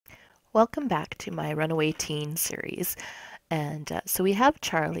Welcome back to my Runaway Teen series. And so we have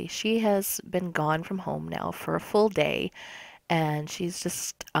Charley. She has been gone from home now for a full day, and she's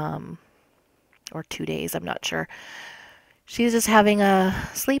just, or 2 days, I'm not sure. She's just having a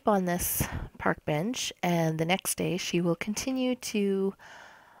sleep on this park bench, and the next day she will continue to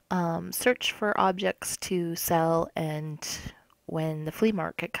search for objects to sell. And when the flea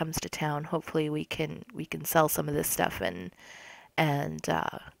market comes to town, hopefully we can sell some of this stuff and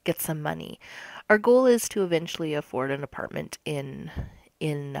get some money. Our goal is to eventually afford an apartment in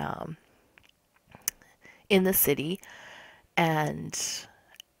um, in the city, and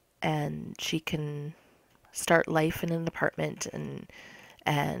and she can start life in an apartment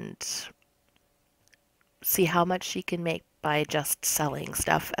and see how much she can make by just selling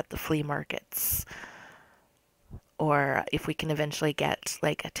stuff at the flea markets. Or if we can eventually get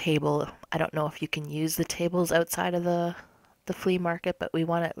like a table. I don't know if you can use the tables outside of the flea market, but we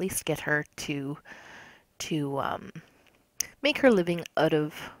want to at least get her to make her living out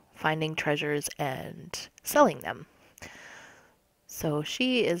of finding treasures and selling them. So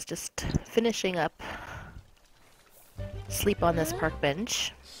she is just finishing up sleep on this park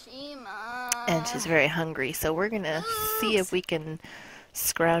bench, and she's Shima. very hungry. So we're gonna see if we can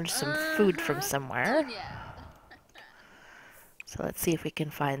scrounge some food from somewhere. Done yet. So let's see if we can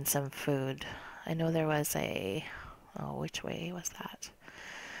find some food. I know there was which way was that?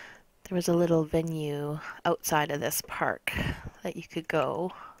 There was a little venue outside of this park that you could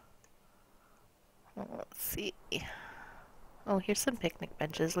go. Let's see. Oh, here's some picnic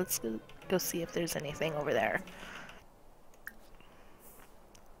benches. Let's go see if there's anything over there.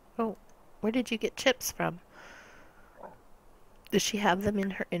 Oh, where did you get chips from? Does she have them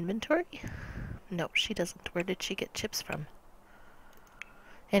in her inventory? No, she doesn't. Where did she get chips from?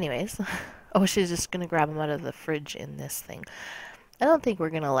 Anyways, oh, she's just gonna grab them out of the fridge in this thing. I don't think we're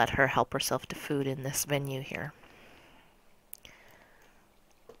gonna let her help herself to food in this venue here,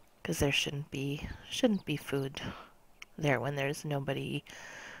 because there shouldn't be food there when there's nobody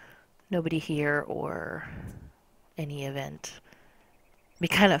here or any event. It'd be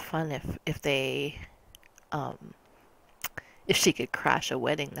kind of fun um if she could crash a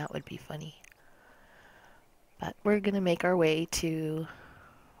wedding. That would be funny. But we're gonna make our way to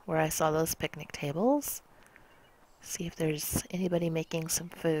where I saw those picnic tables. See if there's anybody making some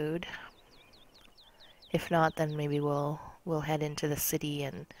food. If not, then maybe we'll head into the city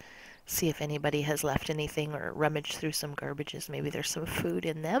and see if anybody has left anything or rummage through some garbages. Maybe there's some food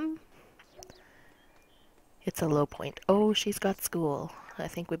in them. It's a low point. Oh, she's got school. I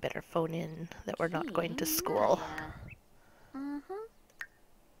think we better phone in that we're not going to school. Shima.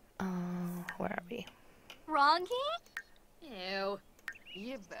 Mm-hmm. Where are we? Wrongy? Ew.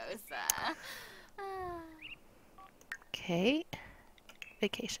 You bosa. Okay.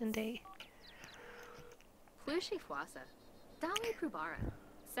 Vacation day. Plushi Fwasa. Dali Prubara.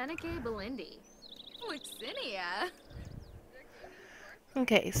 Seneke Belindi. Flixinia.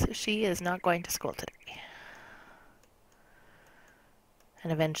 Okay, so she is not going to school today.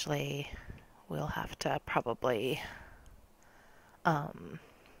 And eventually we'll have to probably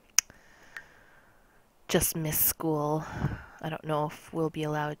just miss school. I don't know if we'll be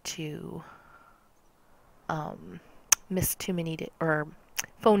allowed to miss too many or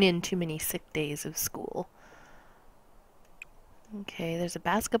phone in too many sick days of school. Okay, there's a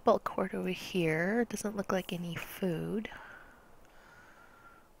basketball court over here. Doesn't look like any food.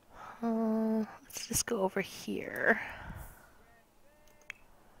 Let's just go over here.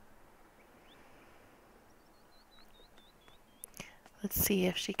 Let's see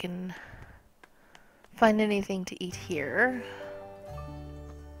if she can find anything to eat here.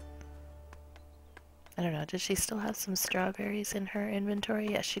 I don't know, does she still have some strawberries in her inventory?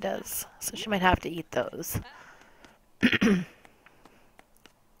 Yes, she does. So she might have to eat those.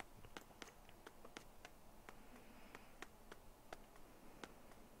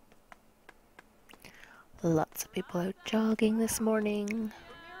 Lots of people out jogging this morning.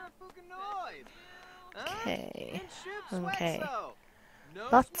 Okay. Okay.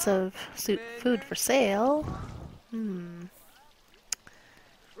 Lots of food for sale.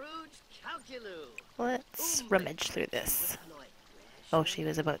 Let's rummage through this. Oh, she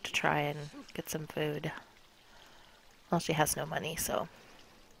was about to try and get some food. Well, she has no money, so.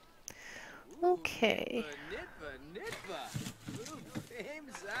 Okay.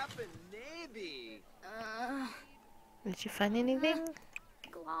 Did you find anything?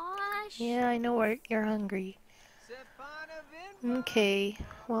 Glosh. Yeah, I know you're hungry. Okay,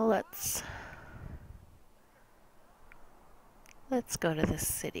 well let's go to the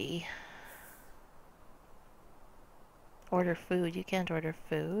city. Order food. You can't order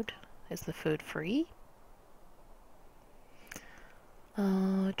food. Is the food free?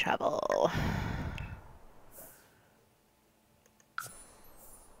 Oh, travel.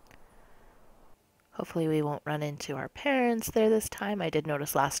 Hopefully we won't run into our parents there this time. I did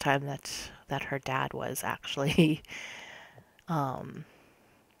notice last time that her dad was actually um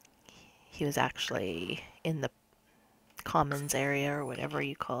he was actually in the commons area or whatever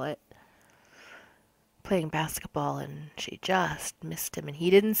you call it, playing basketball, and she just missed him and he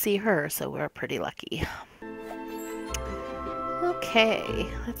didn't see her, so we're pretty lucky. Okay,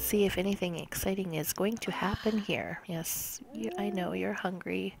 let's see if anything exciting is going to happen here. Yes, I know you're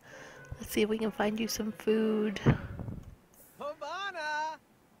hungry. Let's see if we can find you some food.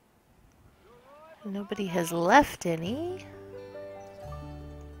 Nobody has left any.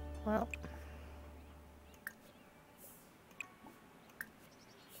 Well.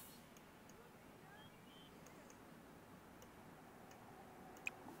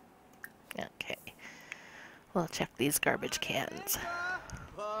 Okay. We'll check these garbage cans.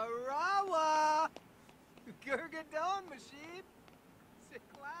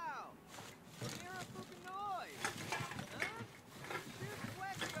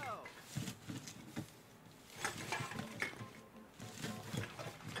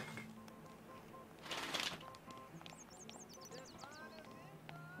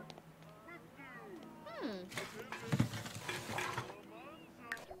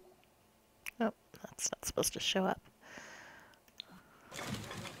 Oh, that's not supposed to show up.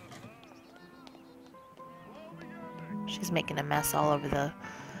 She's making a mess all over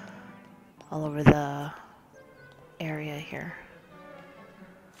the area here.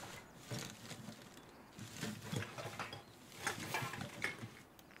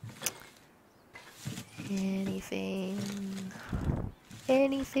 Anything?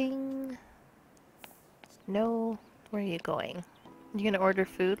 Anything? No? Where are you going? You gonna order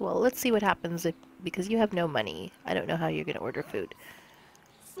food? Well, let's see what happens because you have no money. I don't know how you're gonna order food.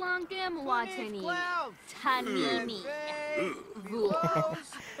 Slunkum watani. Tanimi.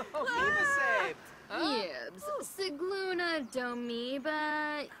 Yibs. Sigluna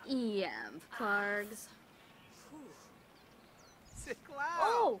domiba. Yem. Pargs.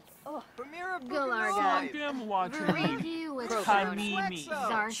 Oh! Galarga. Variki with Tanimi.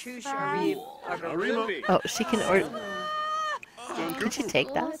 Zarshusha. Oh, she can order. Can she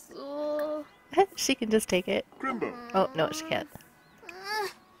take that? She can just take it. Oh, no, she can't.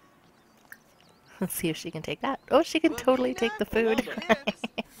 Let's see if she can take that. Oh, she can totally take the food.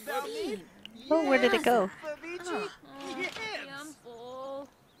 Oh, where did it go?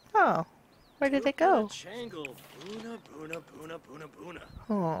 Oh, where did it go?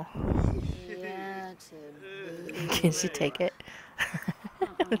 Oh. Can she take it?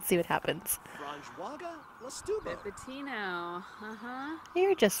 Let's see what happens.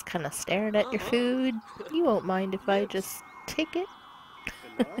 You're just kind of staring at your food. You won't mind if I just take it?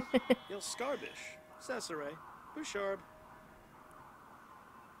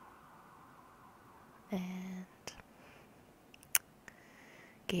 And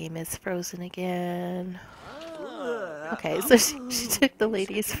game is frozen again. Okay, so she took the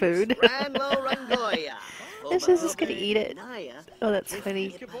lady's food. And she's just gonna eat it. Oh, that's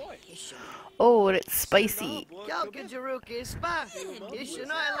funny. Oh, and it's spicy.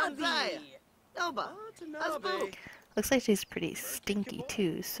 Looks like she's pretty stinky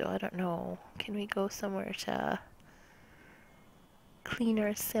too, so I don't know. Can we go somewhere to clean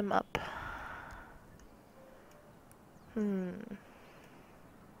our sim up? I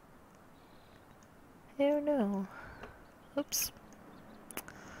don't know. Oops.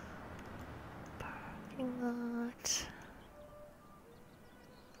 Parking lot.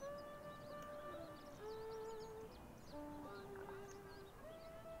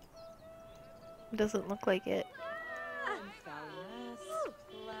 Doesn't look like it.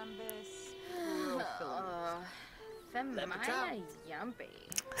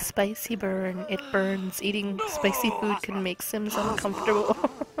 Spicy burn. It burns. Eating spicy food can make Sims uncomfortable.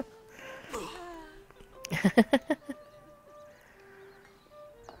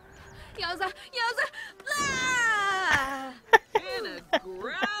 Yoza!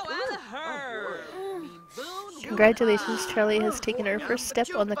 Congratulations, Charlie has taken her first step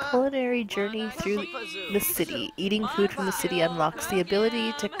on the culinary journey through the city. Eating food from the city unlocks the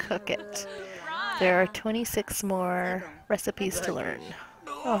ability to cook it. There are 26 more recipes to learn.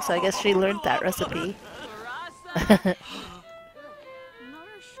 Oh, so I guess she learned that recipe.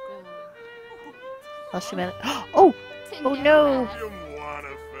 Well, she managed. Oh! Oh no!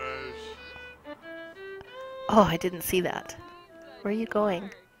 Oh, I didn't see that. Where are you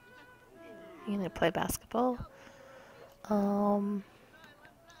going? You gonna play basketball?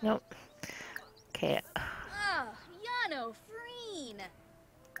 Nope. Okay. Yano Freen.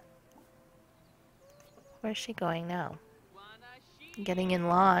 Where's she going now? Getting in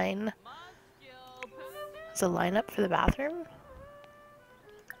line. Is a line up for the bathroom?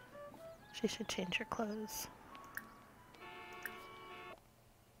 She should change her clothes.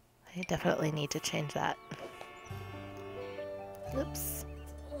 I definitely need to change that. Oops.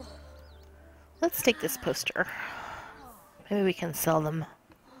 Let's take this poster. Maybe we can sell them.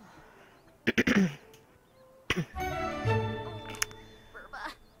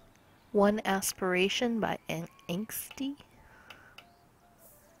 One Aspiration by Angsty.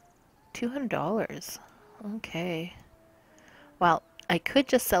 $200. Okay. Well, I could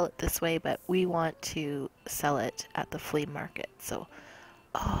just sell it this way, but we want to sell it at the flea market. So,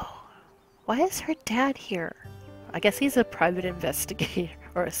 oh, why is her dad here? I guess he's a private investigator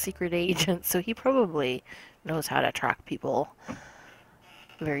or a secret agent, so he probably knows how to track people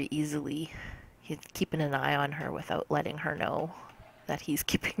very easily. He's keeping an eye on her without letting her know that he's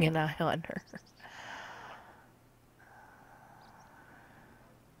keeping an eye on her.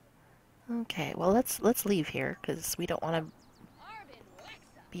 Okay, well let's leave here because we don't want to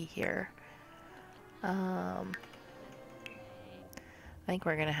be here. I think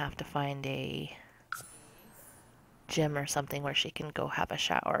we're gonna have to find a gym or something where she can go have a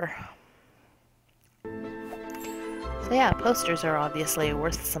shower. So yeah, posters are obviously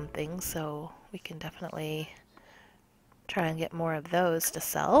worth something, so we can definitely try and get more of those to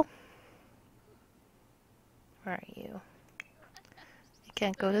sell. Where are you? You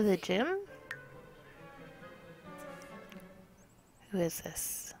can't go to the gym? Who is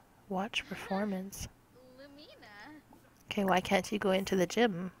this? Watch performance. Okay, why can't you go into the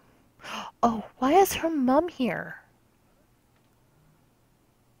gym? Oh, why is her mom here?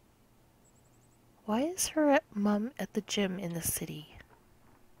 Why is her mom at the gym in the city?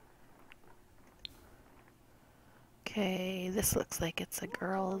 Okay, this looks like it's a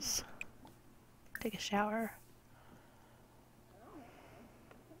girl's. Take a shower.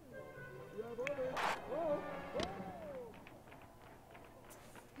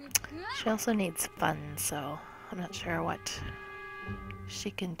 She also needs fun, so I'm not sure what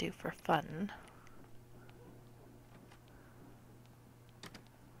she can do for fun.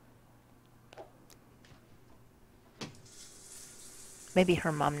 Maybe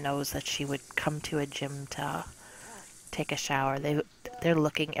her mom knows that she would come to a gym to take a shower. They're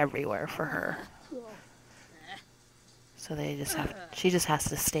looking everywhere for her. So she just has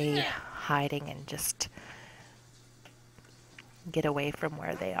to stay hiding and just get away from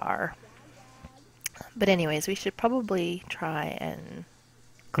where they are. But anyways, we should probably try and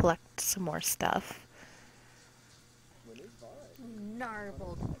collect some more stuff.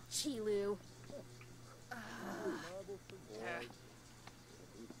 Narbled Chilu.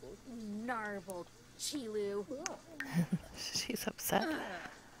 Narbled Chilu. She's upset.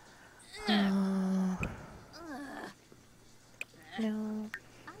 No.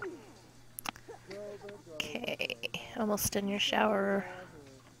 Okay, almost in your shower.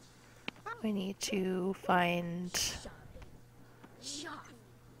 We need to find...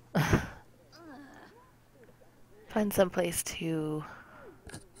 find some place to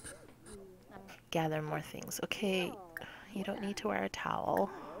gather more things. Okay, you don't need to wear a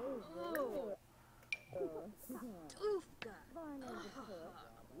towel.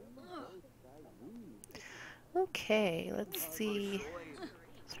 Okay, let's see.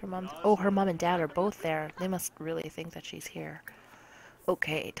 Her mom. Oh, her mom and dad are both there. They must really think that she's here.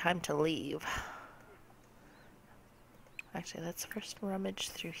 Okay, time to leave. Actually, let's first rummage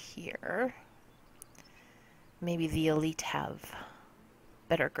through here. Maybe the elite have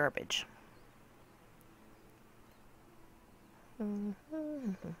better garbage.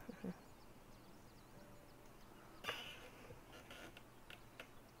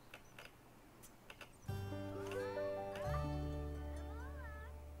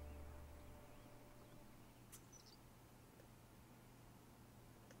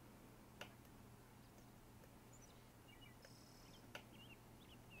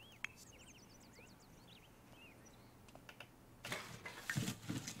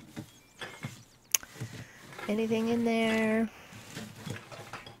 Anything in there?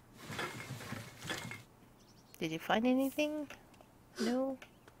 Did you find anything? No?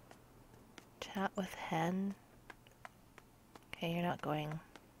 Chat with hen. Okay, you're not going.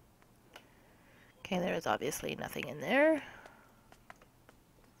 Okay, there is obviously nothing in there.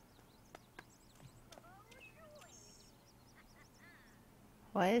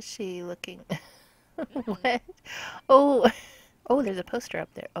 Why is she looking? What? Oh! Oh, there's a poster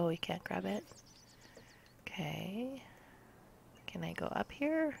up there. Oh, you can't grab it. Okay. Can I go up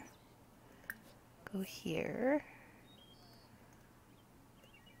here? Go here.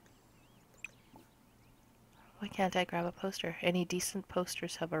 Why can't I grab a poster? Any decent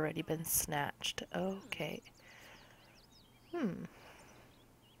posters have already been snatched. Okay. Hmm.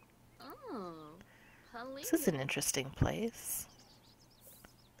 Oh, This is an Helene. interesting place.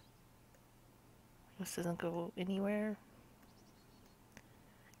 This doesn't go anywhere.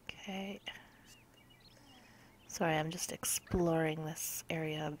 Okay. Sorry, I'm just exploring this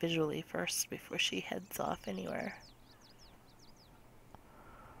area visually first before she heads off anywhere.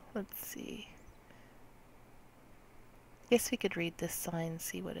 Let's see. Guess we could read this sign,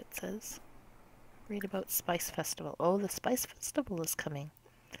 see what it says. Read about Spice Festival. Oh, the Spice Festival is coming.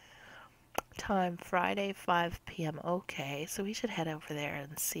 Time, Friday, 5 p.m. Okay, so we should head over there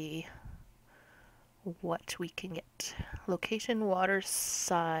and see what we can get. Location,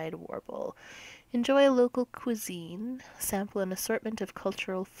 Waterside Warble. Enjoy local cuisine. Sample an assortment of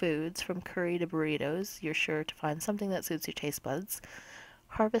cultural foods from curry to burritos. You're sure to find something that suits your taste buds.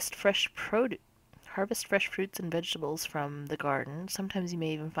 Harvest fresh fruits and vegetables from the garden. Sometimes you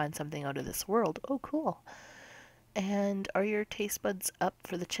may even find something out of this world. Oh, cool. And are your taste buds up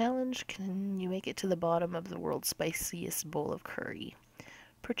for the challenge? Can you make it to the bottom of the world's spiciest bowl of curry?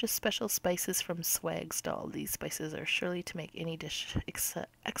 Purchase special spices from Swag Stall. These spices are surely to make any dish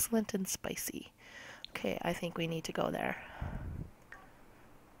excellent and spicy. Okay, I think we need to go there.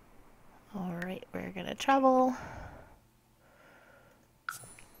 Alright, we're gonna travel.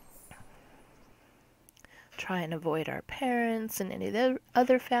 Try and avoid our parents and any of the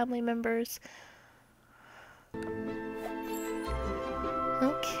other family members.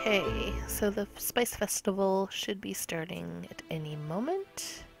 Okay, so the Spice Festival should be starting at any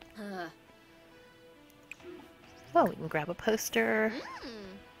moment. Oh, we can grab a poster.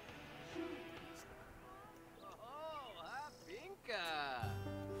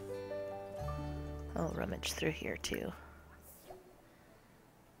 I'll rummage through here too.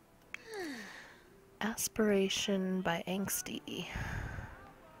 Aspiration by Angsty.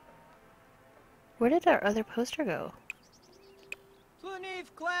 Where did our other poster go?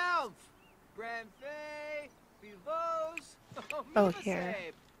 Oh, here.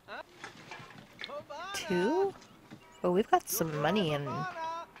 2? Oh, we've got some money in.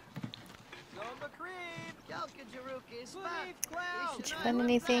 Did you find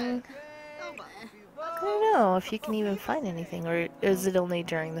anything? I don't know if you can even find anything, or is it only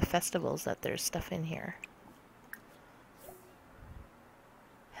during the festivals that there's stuff in here?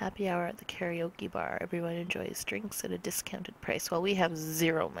 Happy hour at the karaoke bar. Everyone enjoys drinks at a discounted price. Well, we have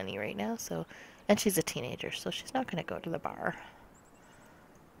 0 money right now, so... And she's a teenager, so she's not going to go to the bar.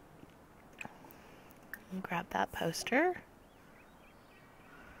 And grab that poster.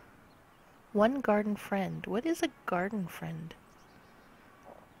 One garden friend. What is a garden friend?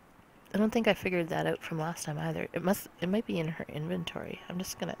 I don't think I figured that out from last time either. It might be in her inventory. I'm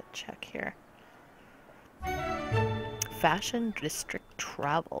just gonna check here. Fashion District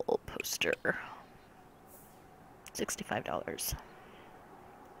Travel poster. $65.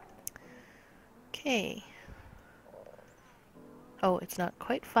 Okay. Oh, it's not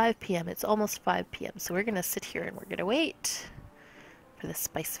quite 5 p.m. It's almost 5 p.m. So we're gonna sit here and we're gonna wait for the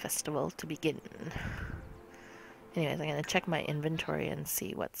Spice Festival to begin. Anyways, I'm gonna check my inventory and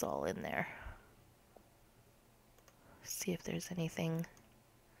see what's all in there. See if there's anything.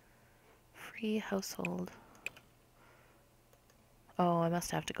 Free household. Oh, I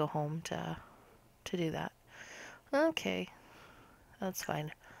must have to go home to do that. Okay, that's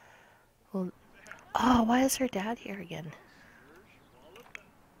fine. Well, oh, why is her dad here again?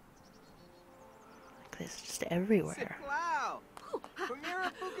 It's just everywhere.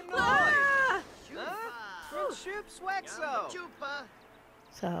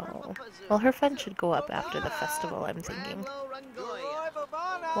 So, well, her fun should go up after the festival, I'm thinking.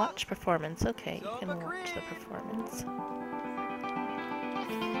 Watch performance. Okay, you can watch the performance.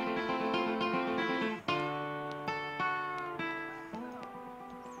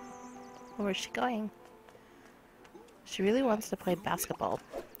 Where's she going? She really wants to play basketball.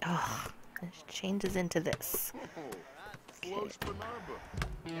 Oh, and she changes into this. Okay.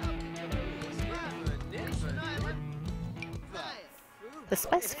 The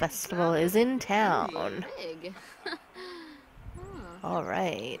Spice Festival is in town. Big.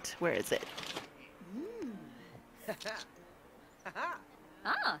 Alright, where is it?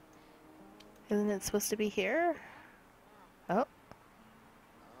 Ah. Isn't it supposed to be here? Oh.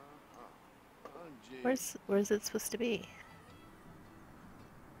 Where's it supposed to be?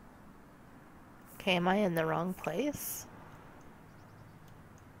 Okay, am I in the wrong place?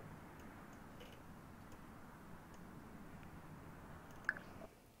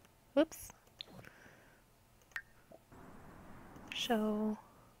 Oops. Show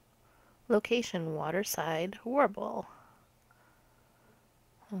location waterside warble.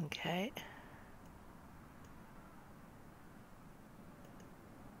 Okay.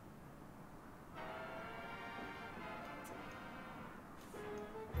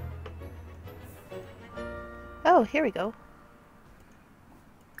 Oh, here we go.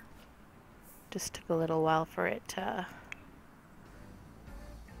 Just took a little while for it to...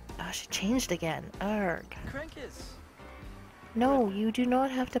 Oh, she changed again. Arg. Crankus. No, you do not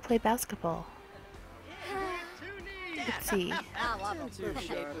have to play basketball. Let's see.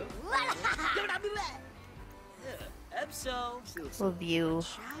 Ep2. We'll view.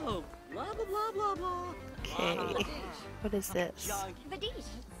 Ciao. Blah blah blah blah blah. Okay. What is this?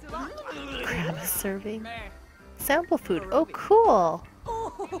 Crab serving. Sample food. Oh, cool.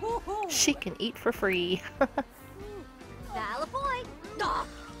 She can eat for free.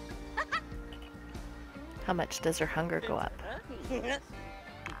 How much does her hunger go up?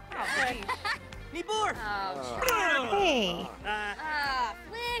 Nibor. Hey.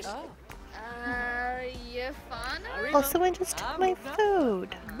 Flish! You fun? Oh, someone just took my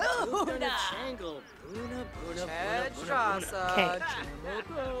food. Okay.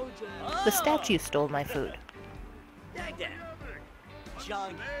 The statue stole my food.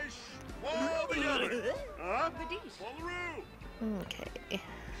 Okay.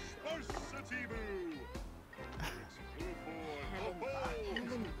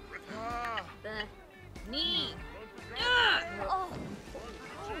 Knee.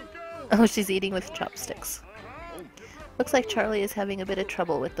 Oh, she's eating with chopsticks. Looks like Charley is having a bit of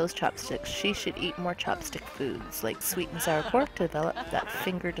trouble with those chopsticks. She should eat more chopstick foods, like sweet and sour pork, to develop that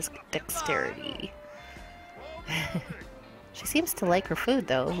finger dexterity. She seems to like her food,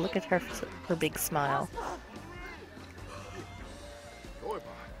 though. Look at her big smile.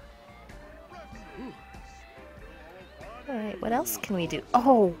 Alright, what else can we do?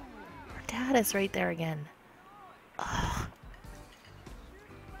 Oh! Her dad is right there again. Ugh.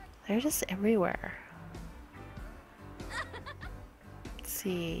 They're just everywhere. Let's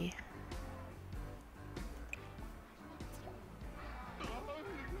see.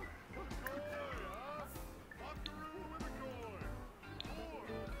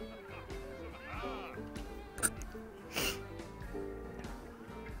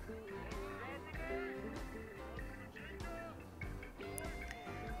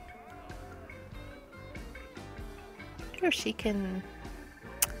 Or she can...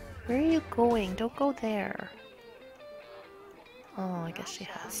 Where are you going? Don't go there. Oh, I guess she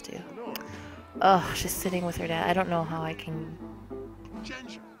has to. Oh, she's sitting with her dad. I don't know how I can...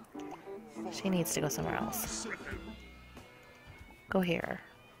 She needs to go somewhere else. Go here.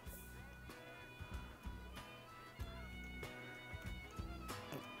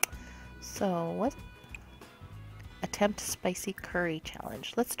 So, what? Attempt spicy curry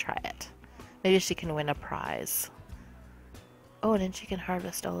challenge. Let's try it. Maybe she can win a prize. Oh, and then she can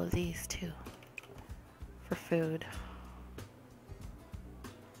harvest all of these too. For food.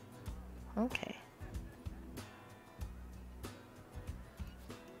 Okay.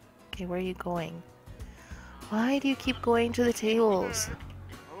 Okay, where are you going? Why do you keep going to the tables?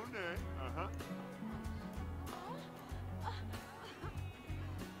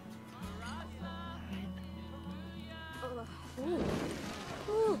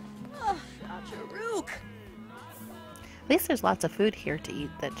 At least there's lots of food here to eat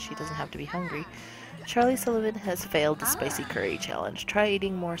that she doesn't have to be hungry. Charley Sullivan has failed the spicy curry challenge. Try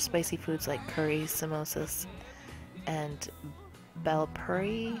eating more spicy foods like curry, samosas, and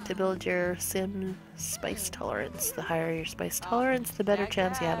balpuri to build your sim spice tolerance. The higher your spice tolerance, the better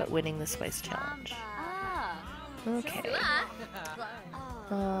chance you have at winning the spice challenge. Okay.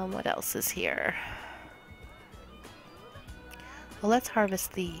 What else is here? Well, let's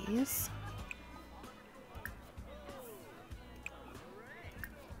harvest these.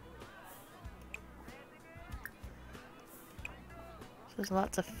 There's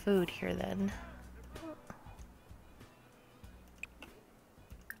lots of food here then.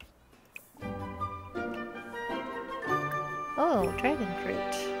 Oh, dragon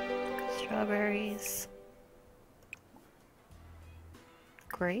fruit. Strawberries.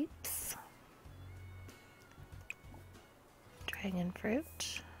 Grapes. Dragon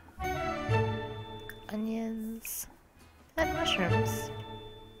fruit. Onions. And mushrooms.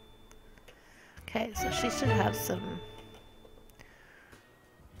 Okay, so she should have some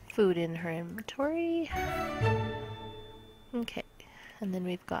food in her inventory. Okay, and then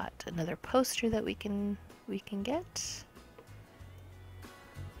we've got another poster that we can get.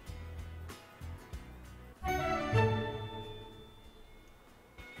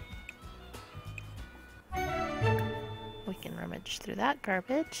 rummage through that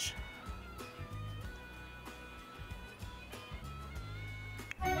garbage.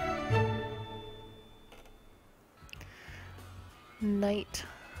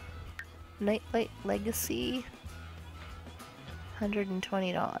 Nightlight Legacy,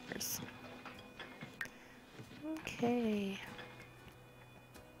 $120. Okay.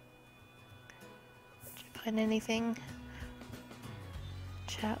 Did you find anything?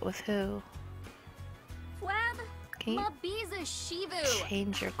 Chat with who? Can you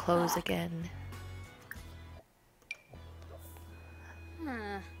change your clothes again?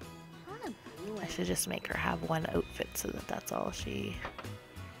 I should just make her have one outfit so that that's all she...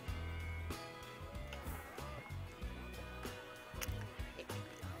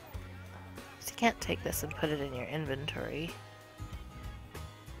 So you can't take this and put it in your inventory.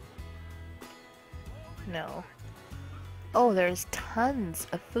 No. Oh, there's tons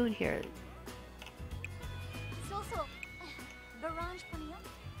of food here.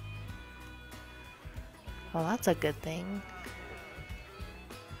 Well, that's a good thing.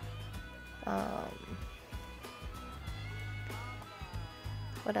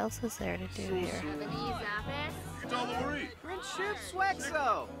 What else is there to do here?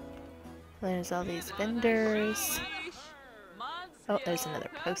 There's all these vendors. Oh, there's another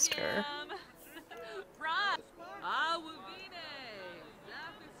poster.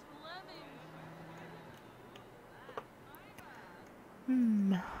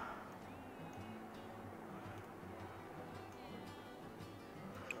 Hmm.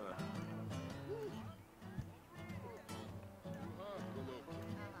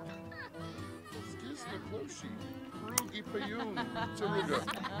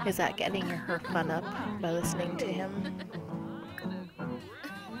 Is that getting her fun up by listening to him?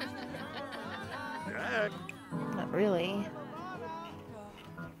 Not really.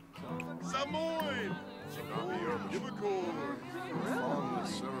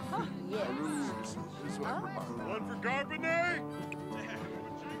 One for Carbonet?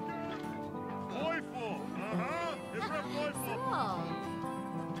 Joyful! It's a joyful!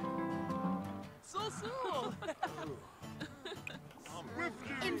 So!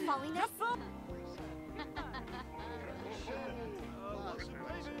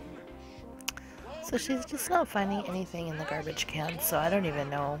 So she's just not finding anything in the garbage can, so I don't even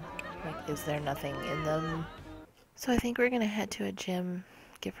know, like, is there nothing in them? So I think we're gonna head to a gym,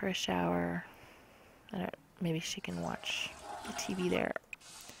 give her a shower. Maybe she can watch the TV there.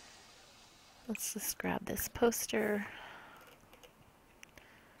 Let's just grab this poster.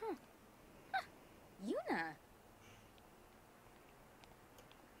 Yuna.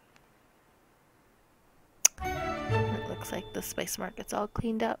 It looks like the spice market's all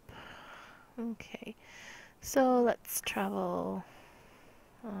cleaned up. Okay, so let's travel.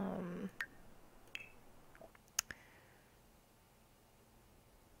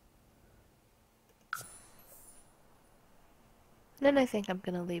 Then I think I'm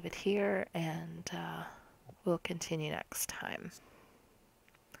gonna leave it here, and we'll continue next time.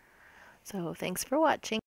 So thanks for watching.